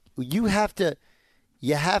 Like, you have to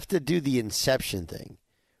do the inception thing,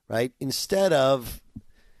 right? Instead of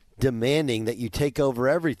demanding that you take over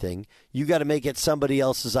everything, you got to make it somebody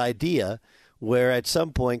else's idea, where at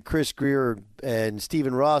some point Chris Greer and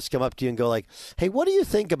Stephen Ross come up to you and go like, hey, what do you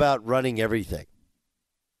think about running everything?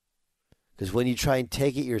 Because when you try and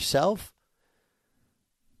take it yourself,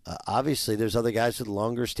 obviously there's other guys with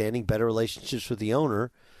longer standing, better relationships with the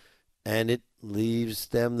owner, and it leaves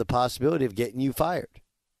them the possibility of getting you fired.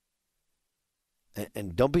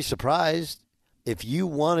 And don't be surprised if you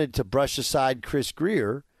wanted to brush aside Chris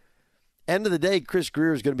Greer. End of the day, Chris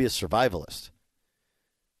Greer is going to be a survivalist.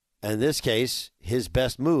 And in this case, his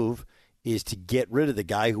best move is to get rid of the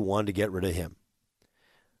guy who wanted to get rid of him.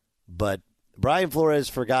 But Brian Flores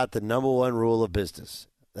forgot the number one rule of business.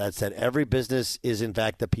 That's that every business is, in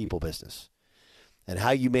fact, the people business. And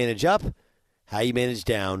how you manage up, how you manage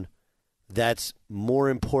down, that's more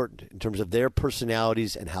important in terms of their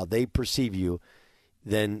personalities and how they perceive you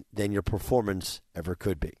than your performance ever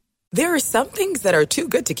could be. There are some things that are too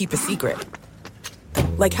good to keep a secret.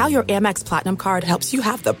 Like how your Amex Platinum card helps you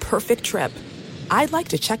have the perfect trip. I'd like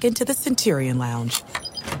to check into the Centurion Lounge.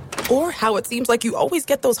 Or how it seems like you always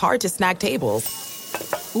get those hard-to-snag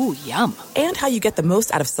tables. Ooh, yum. And how you get the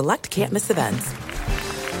most out of select can't-miss events.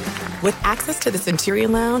 With access to the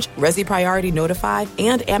Centurion Lounge, Resi Priority Notified,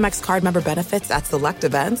 and Amex card member benefits at select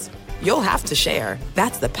events, you'll have to share.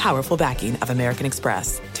 That's the powerful backing of American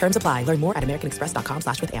Express. Terms apply. Learn more at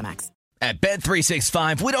americanexpress.com/withAmex. At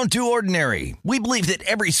Bet365, we don't do ordinary. We believe that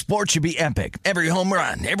every sport should be epic. Every home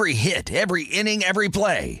run, every hit, every inning, every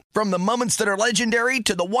play. From the moments that are legendary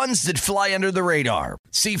to the ones that fly under the radar.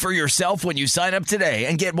 See for yourself when you sign up today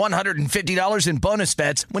and get $150 in bonus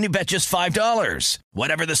bets when you bet just $5.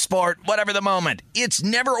 Whatever the sport, whatever the moment, it's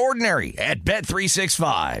never ordinary at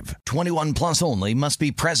Bet365. 21 plus only. Must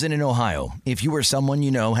be present in Ohio. If you or someone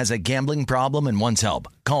you know has a gambling problem and wants help,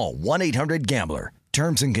 call 1-800-GAMBLER.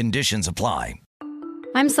 Terms and conditions apply.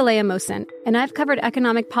 I'm Saleha Mohsen, and I've covered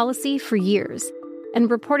economic policy for years and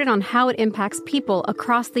reported on how it impacts people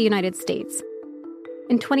across the United States.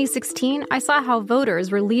 In 2016, I saw how voters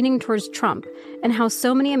were leaning towards Trump and how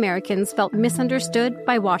so many Americans felt misunderstood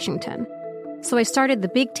by Washington. So I started the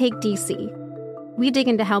Big Take DC. We dig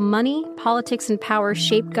into how money, politics, and power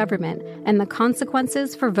shape government and the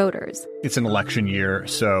consequences for voters. It's an election year,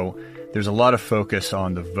 so there's a lot of focus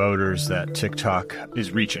on the voters that TikTok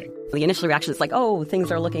is reaching. The initial reaction is like, oh,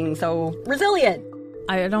 things are looking so resilient.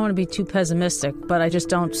 I don't want to be too pessimistic, but I just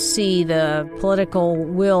don't see the political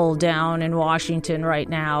will down in Washington right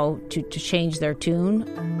now to change their tune.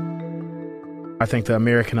 I think the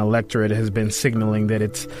American electorate has been signaling that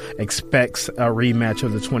it expects a rematch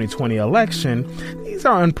of the 2020 election. These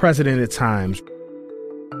are unprecedented times.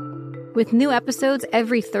 With new episodes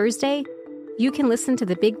every Thursday, you can listen to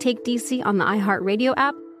the Big Take DC on the iHeartRadio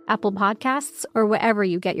app, Apple Podcasts, or wherever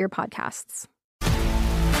you get your podcasts.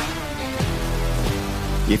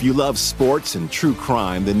 If you love sports and true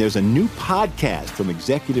crime, then there's a new podcast from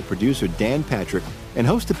executive producer Dan Patrick and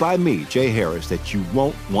hosted by me, Jay Harris, that you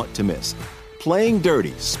won't want to miss. Playing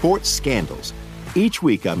Dirty: Sports Scandals. Each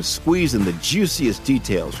week, I'm squeezing the juiciest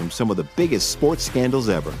details from some of the biggest sports scandals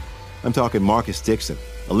ever. I'm talking Marcus Dixon,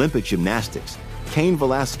 Olympic gymnastics, Cain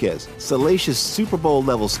Velasquez, salacious Super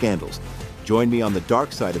Bowl-level scandals. Join me on the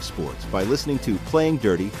dark side of sports by listening to Playing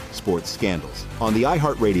Dirty: Sports Scandals on the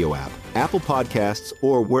iHeartRadio app, Apple Podcasts,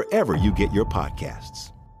 or wherever you get your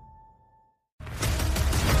podcasts.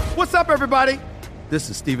 What's up, everybody?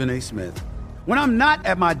 This is Stephen A. Smith. When I'm not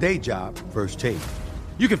at my day job, First Take,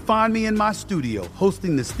 you can find me in my studio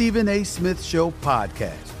hosting the Stephen A. Smith Show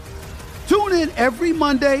podcast. Tune in every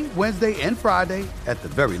Monday, Wednesday, and Friday, at the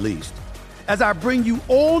very least, as I bring you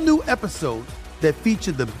all new episodes that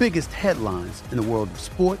feature the biggest headlines in the world of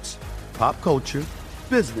sports, pop culture,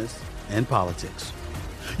 business, and politics.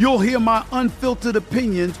 You'll hear my unfiltered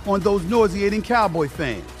opinions on those nauseating Cowboy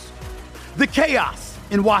fans, the chaos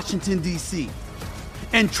in Washington, D.C.,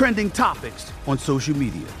 and trending topics on social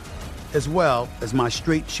media, as well as my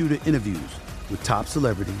straight-shooter interviews with top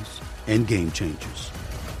celebrities and game changers.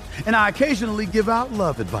 And I occasionally give out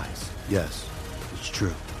love advice. Yes, it's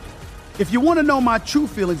true. If you want to know my true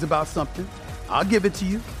feelings about something, I'll give it to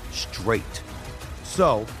you straight.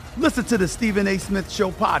 So, listen to the Stephen A. Smith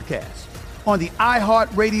Show podcast on the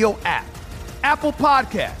iHeartRadio app, Apple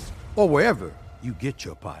Podcasts, or wherever you get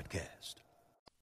your podcast.